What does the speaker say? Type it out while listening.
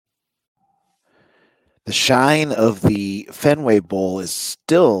The shine of the Fenway Bowl is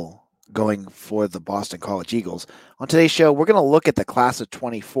still going for the Boston College Eagles. On today's show, we're going to look at the class of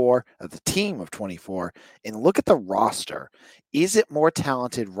 24, the team of 24, and look at the roster. Is it more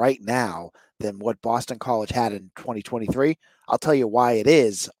talented right now than what Boston College had in 2023? I'll tell you why it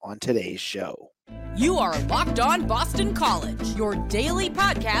is on today's show. You are Locked On Boston College, your daily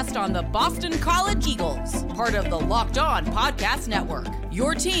podcast on the Boston College Eagles, part of the Locked On Podcast Network,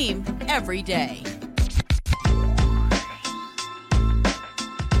 your team every day.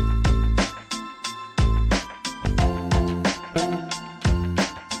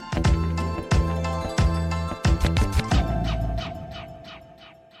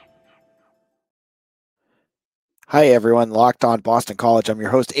 Hi, everyone. Locked On Boston College. I'm your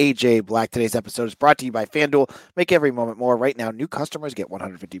host, AJ Black. Today's episode is brought to you by FanDuel. Make every moment more. Right now, new customers get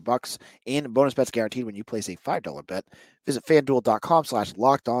 $150 in bonus bets guaranteed when you place a $5 bet. Visit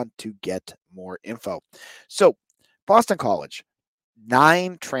FanDuel.com/lockedon to get more info. So, Boston College,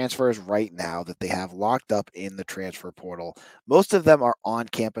 9 transfers right now that they have locked up in the transfer portal. Most of them are on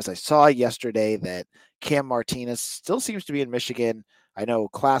campus. I saw yesterday that Cam Martinez still seems to be in Michigan. I know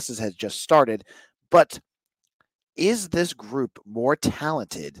classes has just started, but is this group more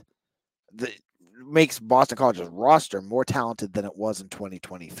talented that makes Boston College's roster more talented than it was in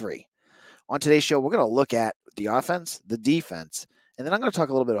 2023? On today's show, we're going to look at the offense, the defense, and then I'm going to talk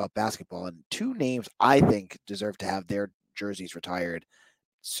a little bit about basketball and 2 names I think deserve to have their jerseys retired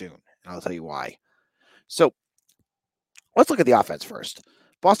soon. And I'll tell you why. So let's look at the offense first.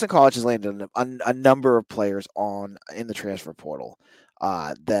 Boston College has landed a number of players in the transfer portal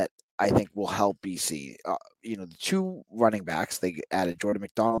that I think will help BC. The 2 running backs, they added Jordan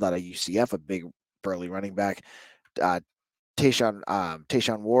McDonald out of UCF, a big burly running back.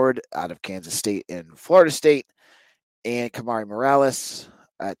 Tayshawn Ward out of Kansas State and Florida State, and Kamari Morales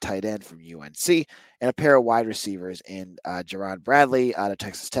at tight end from UNC, and a pair of wide receivers in Jerron Bradley out of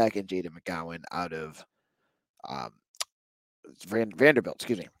Texas Tech and Jaden McGowan out of Vanderbilt.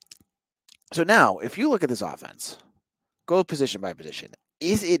 Excuse me. So now, if you look at this offense, go position by position.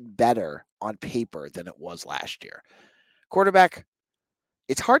 Is it better on paper than it was last year? Quarterback,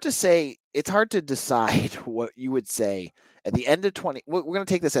 it's hard to say. It's hard to decide what you would say at the end of 20. We're going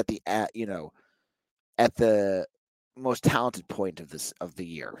to take this at the most talented point of the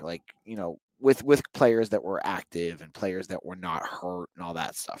year, with players that were active and players that were not hurt and all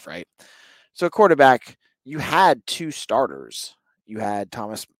that stuff, right? So quarterback, you had 2 starters. You had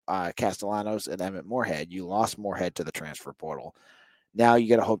Thomas Castellanos and Emmett Moorhead. You lost Moorhead to the transfer portal. Now you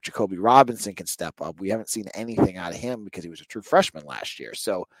got to hope Jacoby Robinson can step up. We haven't seen anything out of him because he was a true freshman last year.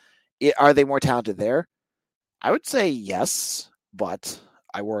 So are they more talented there? I would say yes, but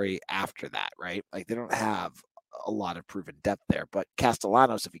I worry after that, right? Like they don't have a lot of proven depth there. But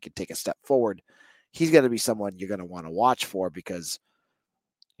Castellanos, if he could take a step forward, he's going to be someone you're going to want to watch for because,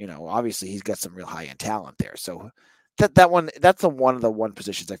 obviously he's got some real high-end talent there. So that's one of the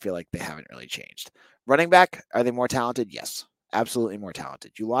positions I feel like they haven't really changed. Running back, are they more talented? Yes. Absolutely more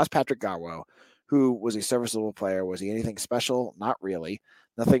talented. You lost Patrick Garwo, who was a serviceable player. Was he anything special? Not really.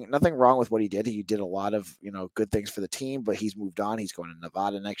 Nothing wrong with what he did. He did a lot of, good things for the team, but he's moved on. He's going to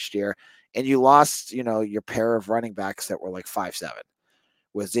Nevada next year. And you lost, your pair of running backs that were like 5'7",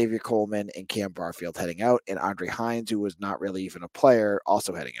 with Xavier Coleman and Cam Barfield heading out, and Andre Hines, who was not really even a player,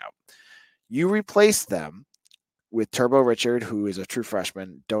 also heading out. You replaced them with Turbo Richard, who is a true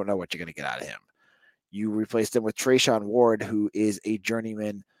freshman. Don't know what you're going to get out of him. You replaced him with Tayshawn Ward, who is a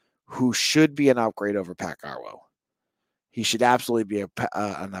journeyman who should be an upgrade over Pat Garwo. He should absolutely be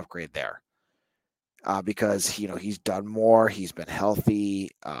an upgrade there because, he's done more. He's been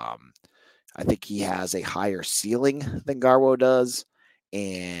healthy. I think he has a higher ceiling than Garwo does.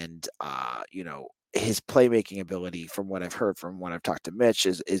 And, his playmaking ability, from what I've heard, from when I've talked to Mitch,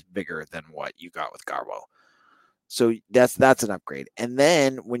 is bigger than what you got with Garwo. So that's an upgrade. And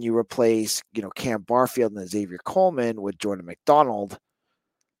then when you replace, Cam Barfield and Xavier Coleman with Jordan McDonald,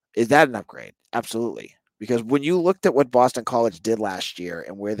 is that an upgrade? Absolutely. Because when you looked at what Boston College did last year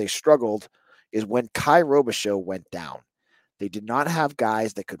and where they struggled is when Kai Robichaux went down. They did not have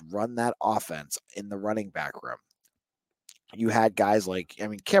guys that could run that offense in the running back room. You had guys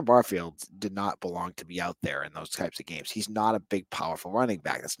Cam Barfield did not belong to be out there in those types of games. He's not a big, powerful running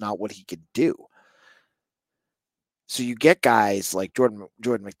back. That's not what he could do. So you get guys like Jordan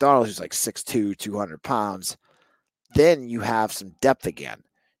McDonald, who's like 6'2", 200 pounds. Then you have some depth again.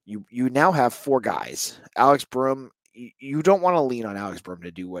 You now have 4 guys. Alex Broom, you don't want to lean on Alex Broom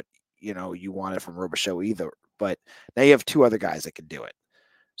to do what you wanted from Robichaux either. But now you have 2 other guys that can do it.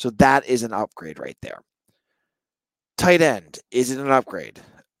 So that is an upgrade right there. Tight end, is it an upgrade?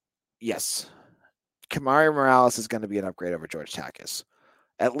 Yes. Kamari Morales is going to be an upgrade over George Takis,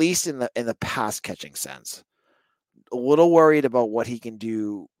 at least in the pass catching sense. A little worried about what he can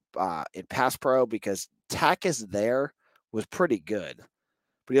do in pass pro because Takis there was pretty good,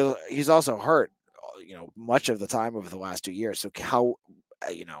 but he's also hurt, much of the time over the last 2 years. So how,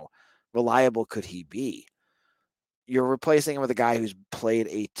 reliable could he be? You're replacing him with a guy who's played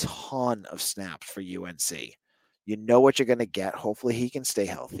a ton of snaps for UNC. You know what you're going to get. Hopefully he can stay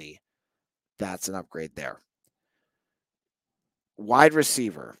healthy. That's an upgrade there. Wide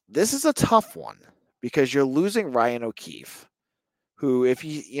receiver. This is a tough one because you're losing Ryan O'Keefe, who, if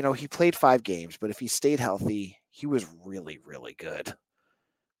he played 5 games, but if he stayed healthy, he was really, really good.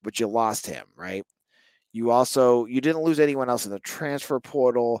 But you lost him, right? You didn't lose anyone else in the transfer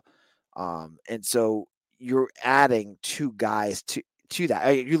portal. And so you're adding 2 guys to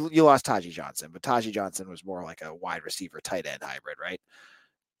that. You lost Tajee Johnson, but Tajee Johnson was more like a wide receiver tight end hybrid, right?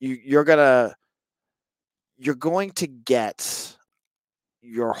 You're going to get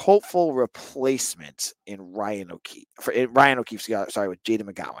your hopeful replacement in Ryan O'Keefe. With Jaden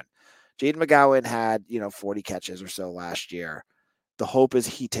McGowan. Jaden McGowan had 40 catches or so last year. The hope is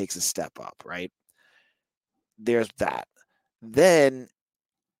he takes a step up, right? There's that. Then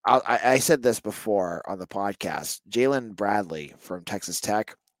I said this before on the podcast. Jalen Bradley from Texas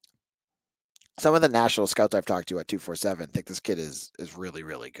Tech. Some of the national scouts I've talked to at 247 think this kid is really,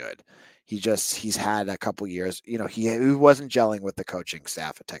 really good. He's had a couple years. He wasn't gelling with the coaching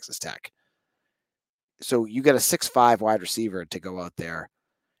staff at Texas Tech. So you get a 6'5" wide receiver to go out there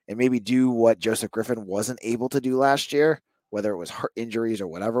and maybe do what Joseph Griffin wasn't able to do last year, whether it was injuries or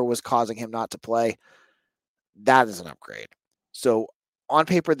whatever was causing him not to play. That is an upgrade. So on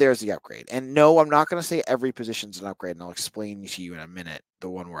paper, there's the upgrade. And no, I'm not going to say every position's an upgrade, and I'll explain to you in a minute the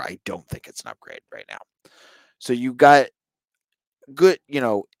one where I don't think it's an upgrade right now. So you got good,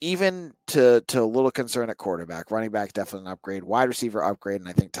 even to a little concern at quarterback. Running back, definitely an upgrade. Wide receiver, upgrade, and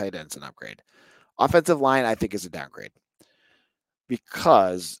I think tight end's an upgrade. Offensive line, I think, is a downgrade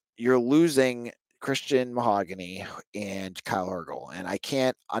because you're losing Christian Mahogany and Kyle Hergel, and I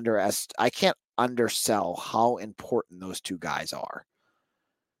can't undersell how important those 2 guys are.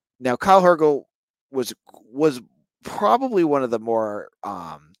 Now, Kyle Hergel was probably one of the more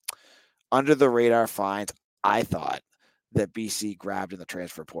under the radar finds, I thought, that BC grabbed in the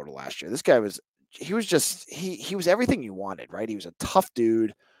transfer portal last year. This guy was everything you wanted, right? He was a tough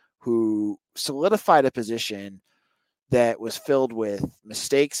dude who solidified a position that was filled with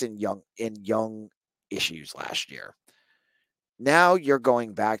mistakes and young issues last year. Now you're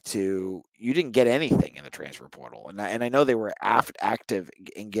going back to, you didn't get anything in the transfer portal. And I know they were active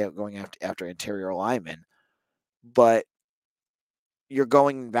in going after interior linemen, but you're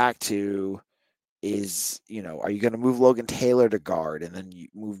going back to are you going to move Logan Taylor to guard and then you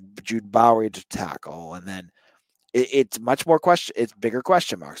move Jude Bowery to tackle? And then it's much more it's bigger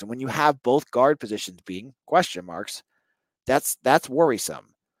question marks. And when you have both guard positions being question marks, that's worrisome.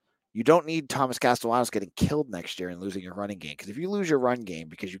 You don't need Thomas Castellanos getting killed next year and losing your running game. Because if you lose your run game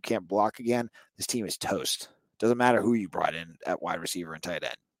because you can't block again, this team is toast. Doesn't matter who you brought in at wide receiver and tight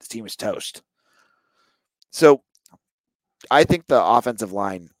end. This team is toast. So I think the offensive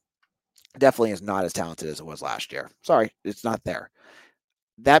line definitely is not as talented as it was last year. Sorry, it's not there.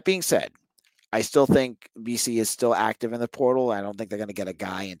 That being said, I still think BC is still active in the portal. I don't think they're going to get a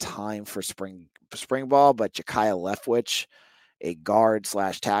guy in time for spring ball, but Ja'Kiah Leftwich, a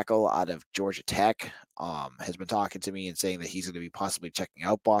guard/tackle out of Georgia Tech, has been talking to me and saying that he's going to be possibly checking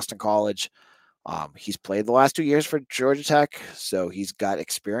out Boston College. He's played the last 2 years for Georgia Tech, so he's got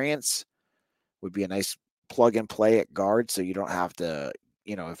experience. Would be a nice plug and play at guard, so you don't have to,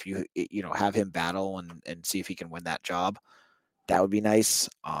 if you have him battle and see if he can win that job. That would be nice.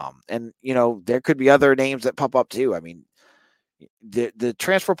 And there could be other names that pop up too. I mean, the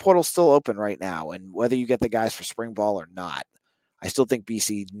transfer portal's still open right now, and whether you get the guys for spring ball or not, I still think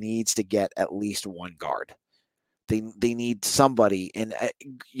BC needs to get at least one guard. They need somebody, and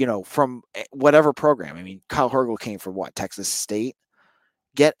from whatever program. I mean, Kyle Hergel came from Texas State.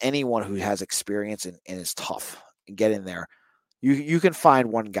 Get anyone who has experience and is tough and get in there. You can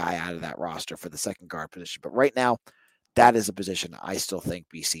find one guy out of that roster for the second guard position, but right now, that is a position I still think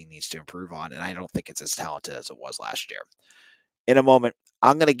BC needs to improve on, and I don't think it's as talented as it was last year. In a moment,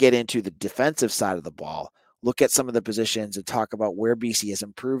 I'm going to get into the defensive side of the ball, look at some of the positions, and talk about where BC has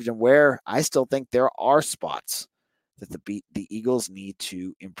improved and where I still think there are spots that the Eagles need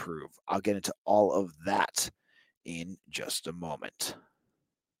to improve. I'll get into all of that in just a moment.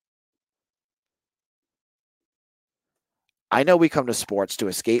 I know we come to sports to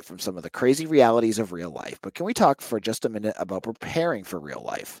escape from some of the crazy realities of real life, but can we talk for just a minute about preparing for real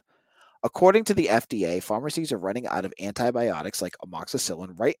life? According to the FDA, pharmacies are running out of antibiotics like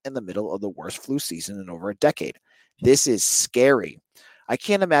amoxicillin right in the middle of the worst flu season in over a decade. This is scary. I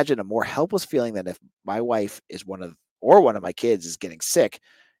can't imagine a more helpless feeling than if my wife is one of my kids is getting sick,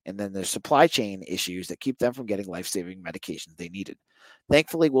 and then there's supply chain issues that keep them from getting life-saving medications they needed.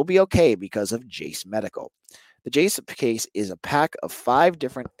 Thankfully, we'll be okay because of Jace Medical. The Jace case is a pack of 5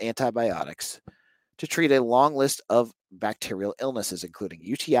 different antibiotics to treat a long list of bacterial illnesses, including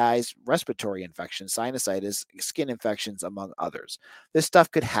UTIs, respiratory infections, sinusitis, skin infections, among others. This stuff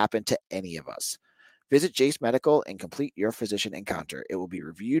could happen to any of us. Visit Jace Medical and complete your physician encounter. It will be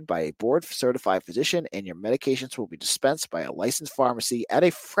reviewed by a board-certified physician, and your medications will be dispensed by a licensed pharmacy at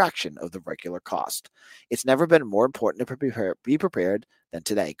a fraction of the regular cost. It's never been more important to be prepared than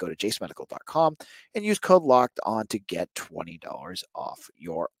today. Go to jacemedical.com and use code LOCKEDON to get $20 off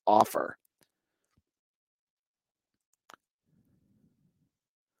your offer.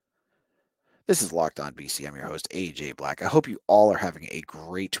 This is Locked On BC. I'm your host, AJ Black. I hope you all are having a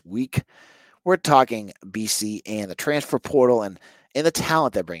great week. We're talking BC and the transfer portal and the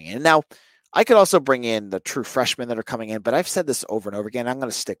talent they're bringing in. Now, I could also bring in the true freshmen that are coming in, but I've said this over and over again. I'm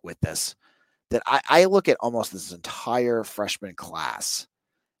going to stick with this, that I look at almost this entire freshman class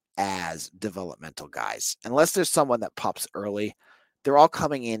as developmental guys. Unless there's someone that pops early, they're all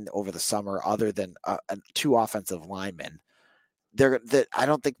coming in over the summer other than 2 offensive linemen. I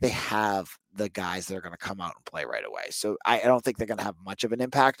don't think they have the guys that are going to come out and play right away. So I don't think they're going to have much of an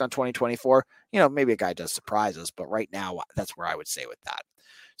impact on 2024. Maybe a guy does surprise us, but right now that's where I would say with that.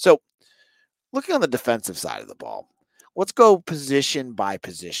 So looking on the defensive side of the ball, let's go position by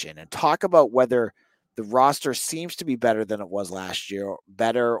position and talk about whether the roster seems to be better than it was last year,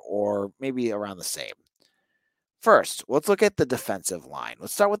 better or maybe around the same. First, let's look at the defensive line.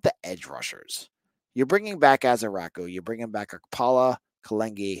 Let's start with the edge rushers. You're bringing back Azaraku. You're bringing back Akpala,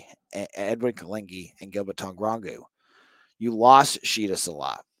 Kalengi, Edwin Kalengi, and Gilbert Tongrangu. You lost Sheeta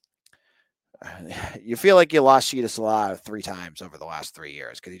Salah. You feel like you lost Sheeta Salah 3 times over the last 3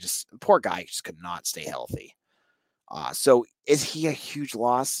 years because poor guy just could not stay healthy. So is he a huge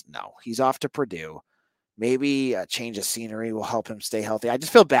loss? No, he's off to Purdue. Maybe a change of scenery will help him stay healthy. I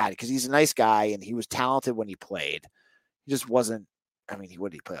just feel bad because he's a nice guy and he was talented when he played. He just wasn't. I mean, he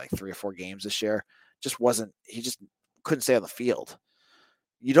play like 3 or 4 games this year? He just couldn't stay on the field.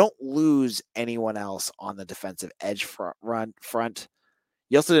 You don't lose anyone else on the defensive edge front.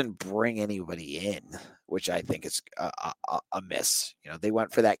 You also didn't bring anybody in, which I think is a miss. They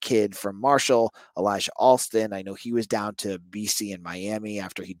went for that kid from Marshall, Elijah Alston. I know he was down to BC and Miami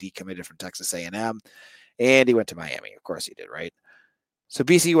after he decommitted from Texas A&M, and he went to Miami. Of course he did, right? So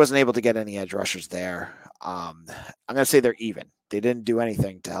BC wasn't able to get any edge rushers there. I'm going to say they're even. They didn't do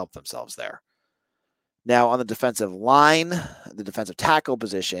anything to help themselves there. Now, on the defensive line, the defensive tackle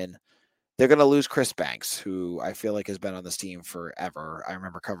position, they're going to lose Chris Banks, who I feel like has been on this team forever. I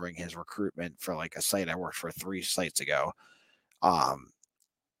remember covering his recruitment for like a site I worked for 3 sites ago.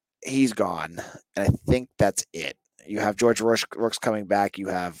 He's gone, and I think that's it. You have George Rooks coming back. You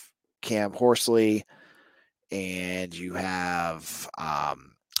have Cam Horsley, and you have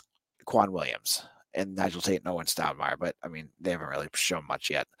Quan Williams and Nigel Tate and Owen Stoudemire, but I mean, they haven't really shown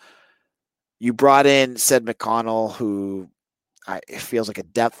much yet. You brought in Ced McConnell, who it feels like a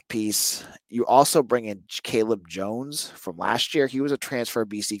depth piece. You also bring in Caleb Jones from last year. He was a transfer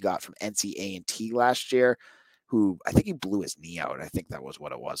BC got from NCA&T last year, who I think he blew his knee out. I think that was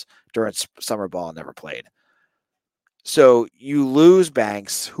what it was during summer ball and never played. So you lose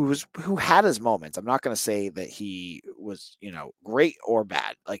Banks, who had his moments. I'm not going to say that he was, great or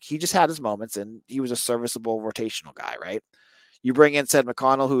bad. Like, he just had his moments, and he was a serviceable rotational guy, right? You bring in Ced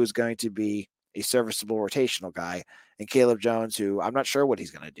McConnell, who is going to be a serviceable rotational guy, and Caleb Jones, who I'm not sure what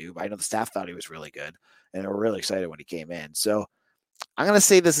he's going to do, but I know the staff thought he was really good, and they were really excited when he came in. So I'm going to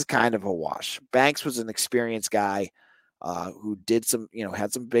say this is kind of a wash. Banks was an experienced guy who did some,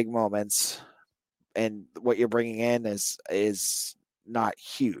 had some big moments. And what you're bringing in is not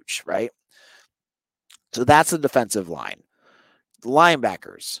huge, right? So that's the defensive line. The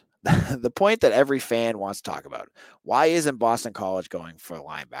linebackers, the point that every fan wants to talk about. Why isn't Boston College going for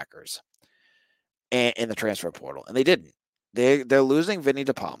linebackers in the transfer portal? And they didn't. They're losing Vinny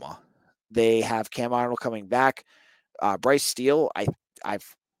DePalma. They have Cam Arnold coming back. Bryce Steele, I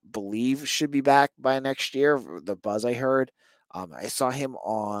believe, should be back by next year. The buzz I heard. I saw him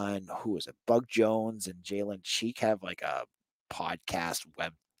on, who was it? Bug Jones and Jalen Cheek have like a podcast,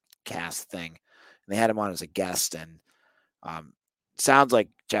 webcast thing. And they had him on as a guest. And sounds like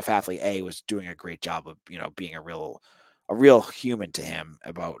Jeff Hafley, was doing a great job of, being a real human to him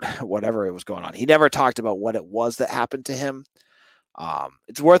about whatever it was going on. He never talked about what it was that happened to him.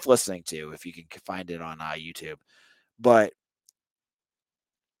 It's worth listening to if you can find it on YouTube. But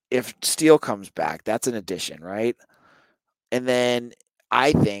if Steele comes back, that's an addition, right? And then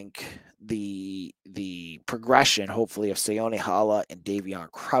I think the progression, hopefully, of Sione Hala and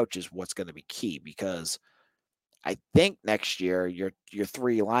Davion Crouch is what's going to be key, because I think next year your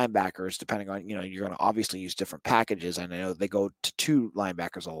three linebackers, depending on, you're going to obviously use different packages. And I know they go to two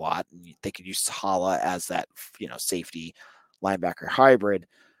linebackers a lot, and they could use Hala as that safety linebacker hybrid.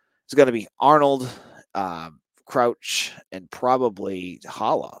 It's going to be Arnold, Crouch, and probably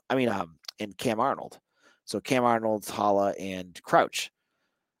Hala. And Cam Arnold. So Cam Arnold, Hala, and Crouch.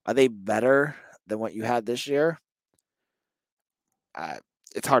 Are they better than what you had this year?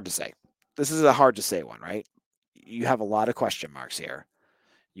 It's hard to say. This is a hard to say one, right? You have a lot of question marks here.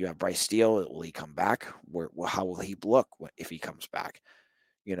 You have Bryce Steele. Will he come back? How will he look if he comes back?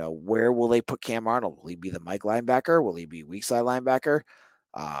 Where will they put Cam Arnold? Will he be the Mike linebacker? Will he be weak side linebacker?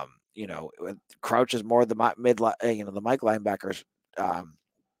 Crouch is more the the Mike linebackers.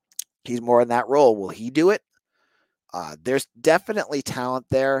 He's more in that role. Will he do it? There's definitely talent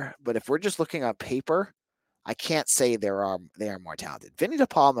there, but if we're just looking on paper, I can't say they are more talented. Vinny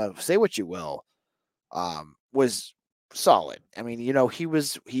DePalma, say what you will, was solid.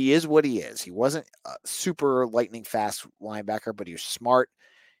 He is what he is. He wasn't a super lightning fast linebacker, but he was smart.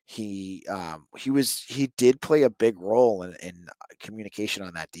 He did play a big role in communication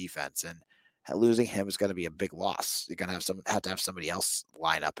on that defense, and losing him is going to be a big loss. You're going to have to have somebody else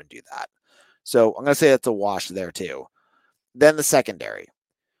line up and do that. So I'm going to say that's a wash there too. Then the secondary.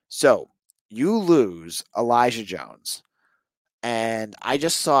 So you lose Elijah Jones. And I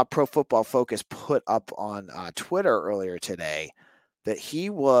just saw Pro Football Focus put up on Twitter earlier today that he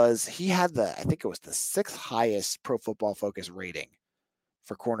had I think it was the sixth highest Pro Football Focus rating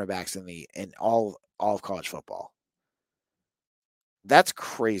for cornerbacks in all of college football. That's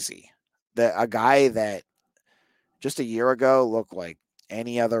crazy. That a guy that just a year ago looked like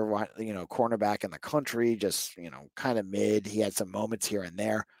any other cornerback in the country, just kind of mid. He had some moments here and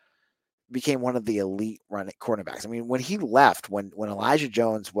there. Became one of the elite running cornerbacks. When he left, when Elijah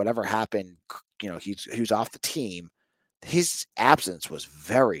Jones, whatever happened, he was off the team. His absence was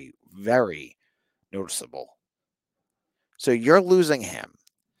very, very noticeable. So you're losing him.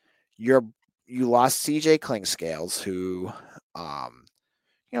 You lost CJ Klingscales, who,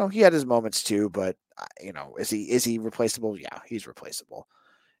 he had his moments too, but is he replaceable? Yeah, he's replaceable.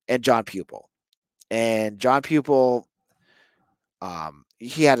 And John Pupil. And John Pupil,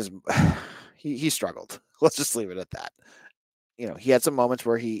 he had his he struggled. Let's just leave it at that. He had some moments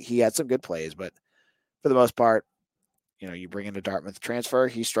where he had some good plays, but for the most part, you bring in a Dartmouth transfer,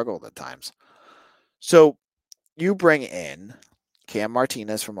 he struggled at times. So you bring in Cam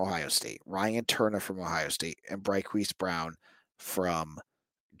Martinez from Ohio State, Ryan Turner from Ohio State, and Bryquise Brown from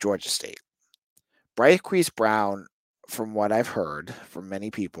Georgia State. Bryquise Brown, from what I've heard from many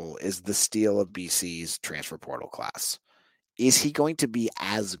people, is the steal of BC's transfer portal class. Is he going to be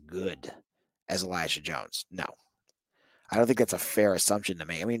as good as Elijah Jones? No. I don't think that's a fair assumption to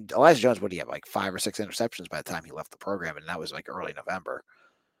make. Elijah Jones, what do you have, like 5 or 6 interceptions by the time he left the program, and that was like early November.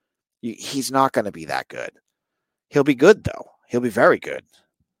 He's not going to be that good. He'll be good, though. He'll be very good.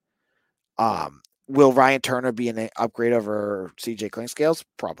 Will Ryan Turner be an upgrade over CJ Klingscales?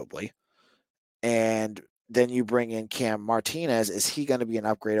 Probably. And then you bring in Cam Martinez. Is he going to be an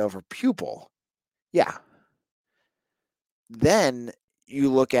upgrade over Pupil? Yeah. Then you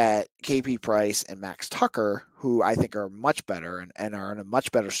look at KP Price and Max Tucker, who I think are much better and are in a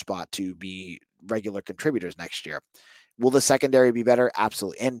much better spot to be regular contributors next year. Will the secondary be better?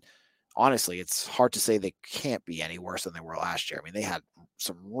 Absolutely. And honestly, it's hard to say they can't be any worse than they were last year. They had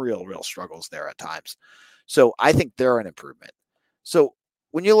some real struggles there at times. So I think they're an improvement. So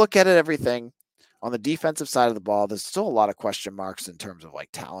when you look at it, everything on the defensive side of the ball, there's still a lot of question marks in terms of like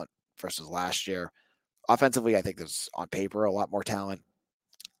talent versus last year. Offensively, I think there's on paper a lot more talent.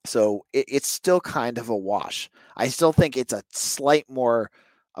 So it's still kind of a wash. I still think it's a slight more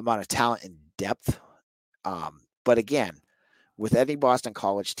amount of talent and depth. But again, with any Boston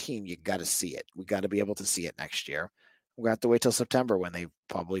College team, you got to see it. We got to be able to see it next year. We're going to have to wait till September when they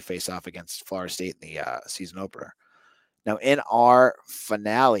probably face off against Florida State in the season opener. Now, in our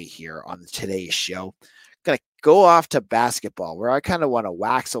finale here on today's show, I'm going to go off to basketball, where I kind of want to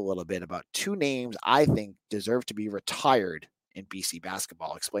wax a little bit about two names I think deserve to be retired in BC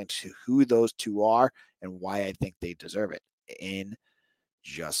basketball. Explain to who those two are and why I think they deserve it in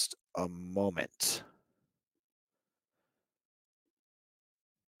just a moment.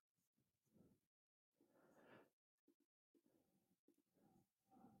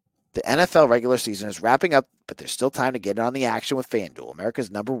 The NFL regular season is wrapping up, but there's still time to get in on the action with FanDuel, America's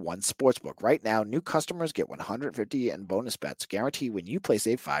 #1 sportsbook. Right now, new customers get $150 in bonus bets guaranteed when you place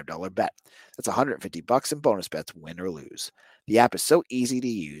a $5 bet. That's $150 in bonus bets, win or lose. The app is so easy to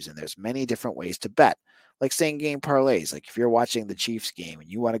use, and there's many different ways to bet, like same-game parlays. Like if you're watching the Chiefs game and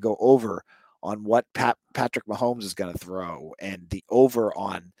you want to go over on what Patrick Mahomes is going to throw and the over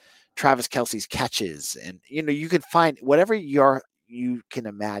on Travis Kelce's catches, and you can find whatever you can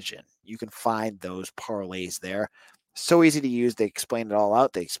imagine. You can find those parlays there. So easy to use. They explain it all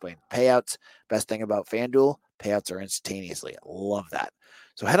out. They explain payouts. Best thing about FanDuel, payouts are instantaneously. I love that.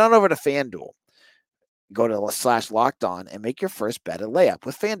 So head on over to FanDuel. Go to /LockedOn and make your first bet a layup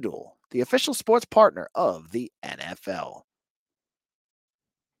with FanDuel, the official sports partner of the NFL.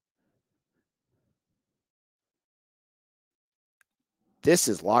 This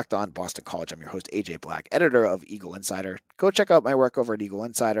is Locked On Boston College. I'm your host, AJ Black, editor of Eagle Insider. Go check out my work over at Eagle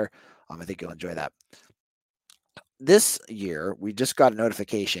Insider. I think you'll enjoy that. This year, we just got a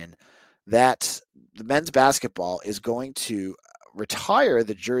notification that the men's basketball is going to retire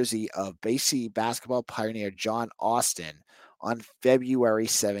the jersey of BC basketball pioneer John Austin on February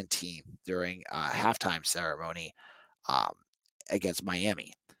 17th during a halftime ceremony against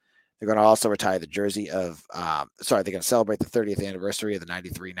Miami. They're going to also retire the jersey of, they're going to celebrate the 30th anniversary of the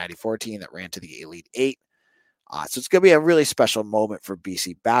 93-94 team that ran to the Elite Eight. So it's going to be a really special moment for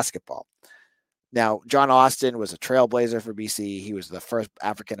BC basketball. Now, John Austin was a trailblazer for BC. He was the first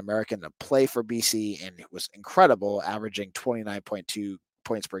African-American to play for BC, and it was incredible, averaging 29.2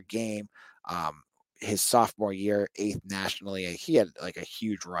 points per game. His sophomore year, 8th nationally. He had like a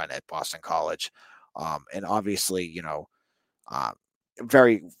huge run at Boston College. And obviously,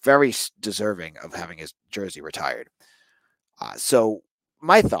 very, very deserving of having his jersey retired. So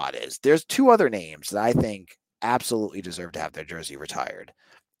my thought is there's two other names that I think absolutely deserve to have their jersey retired.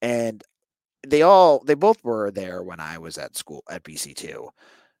 And they both were there when I was at school at BC2.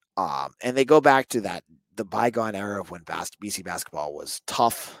 And they go back to the bygone era of when BC basketball was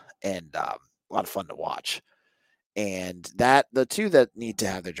tough and a lot of fun to watch. And the two that need to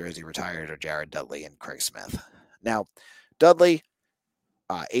have their jersey retired are Jared Dudley and Craig Smith. Now, Dudley,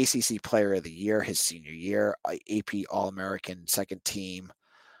 ACC Player of the Year his senior year, AP All-American second team.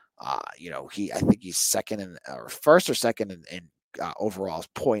 I think he's first or second in overall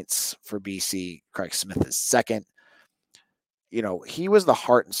points for BC. Craig Smith is second. He was the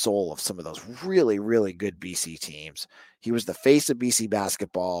heart and soul of some of those really, really good BC teams. He was the face of BC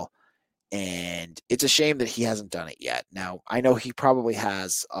basketball, and it's a shame that he hasn't done it yet. Now, I know he probably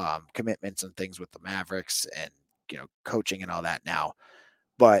has commitments and things with the Mavericks and coaching and all that now.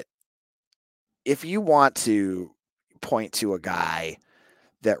 But if you want to point to a guy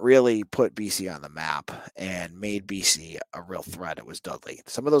that really put BC on the map and made BC a real threat, it was Dudley.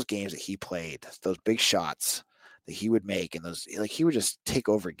 Some of those games that he played, those big shots that he would make, and he would just take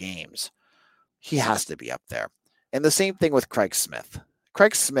over games. He has to be up there. And the same thing with Craig Smith.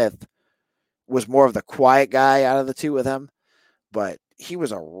 Craig Smith was more of the quiet guy out of the two of them, but he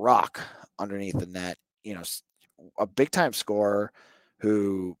was a rock underneath the net, a big-time scorer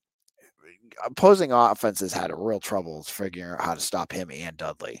who opposing offenses had real troubles figuring out how to stop him and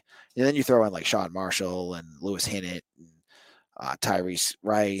Dudley. And then you throw in like Sean Marshall and Lewis Hinnett and Tyrese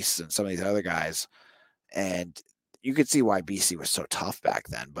Rice and some of these other guys, and you could see why BC was so tough back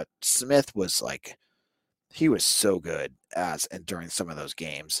then. But Smith was he was so good during some of those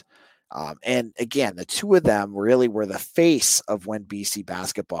games. And again, the two of them really were the face of when BC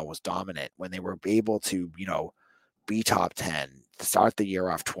basketball was dominant, when they were able to, be top 10, start the year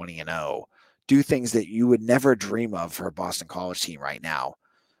off 20-0, do things that you would never dream of for a Boston College team right now.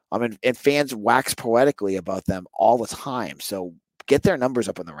 And fans wax poetically about them all the time. So get their numbers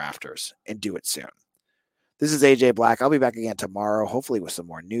up in the rafters and do it soon. This is AJ Black. I'll be back again tomorrow, hopefully with some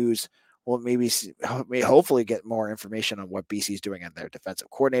more news. We'll hopefully get more information on what BC is doing at their defensive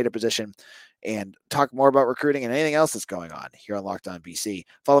coordinator position and talk more about recruiting and anything else that's going on here on Locked On BC.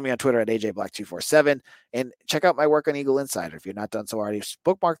 Follow me on Twitter at AJBlack247 and check out my work on Eagle Insider. If you're not done so already,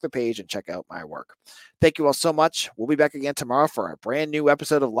 bookmark the page and check out my work. Thank you all so much. We'll be back again tomorrow for a brand new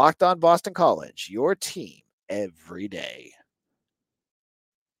episode of Locked On Boston College, your team every day.